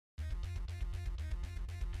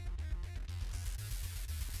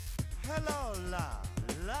Hello, love.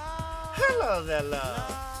 Love. Hello there,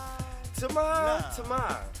 love. Tomorrow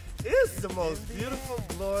is the most beautiful,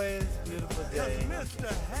 glorious, beautiful day.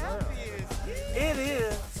 Mr. Happy is here. It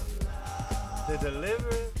is the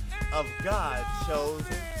deliverance of God's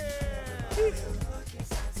chosen people.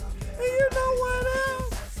 And you know what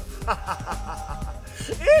else?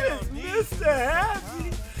 It is Mr.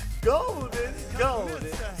 Happy Golden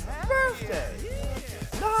birthday.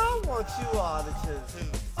 Now I want you all to just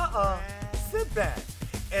sit back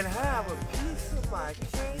and have a piece of my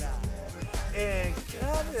cake and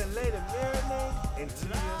come and lay the marinade into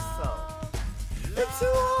your soul. And to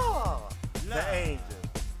all the angels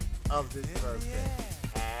of this birthday,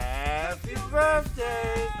 happy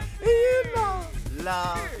birthday. And you know,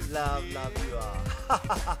 love you all.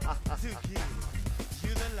 To give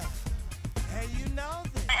you the love. And you know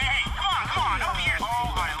this. Hey, come on, over here.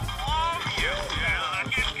 Oh, my